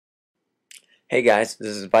Hey guys,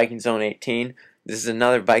 this is VikingsOwn 18. This is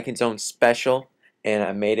another VikingsOwn special, and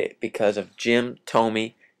I made it because of Jim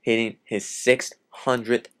Thome hitting his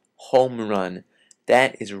 600th home run.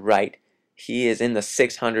 That is right. He is in the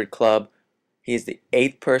 600 club. He is the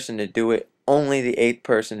 8th person to do it, only the 8th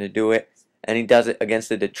person to do it, and he does it against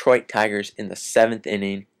the Detroit Tigers in the 7th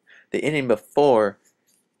inning. The inning before,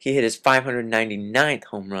 he hit his 599th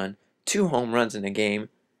home run, 2 home runs in the game,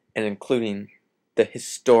 and including the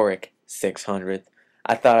historic 600th.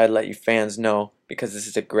 I thought I'd let you fans know because this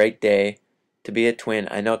is a great day to be a Twin.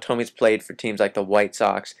 I know Tommy's played for teams like the White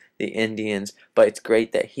Sox, the Indians, but it's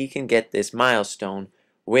great that he can get this milestone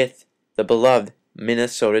with the beloved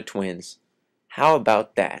Minnesota Twins. How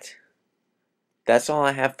about that? That's all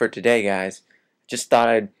I have for today, guys. Just thought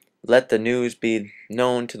I'd let the news be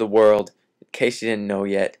known to the world in case you didn't know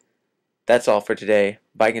yet. That's all for today.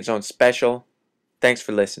 VikingsOwn Special. Thanks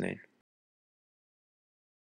for listening.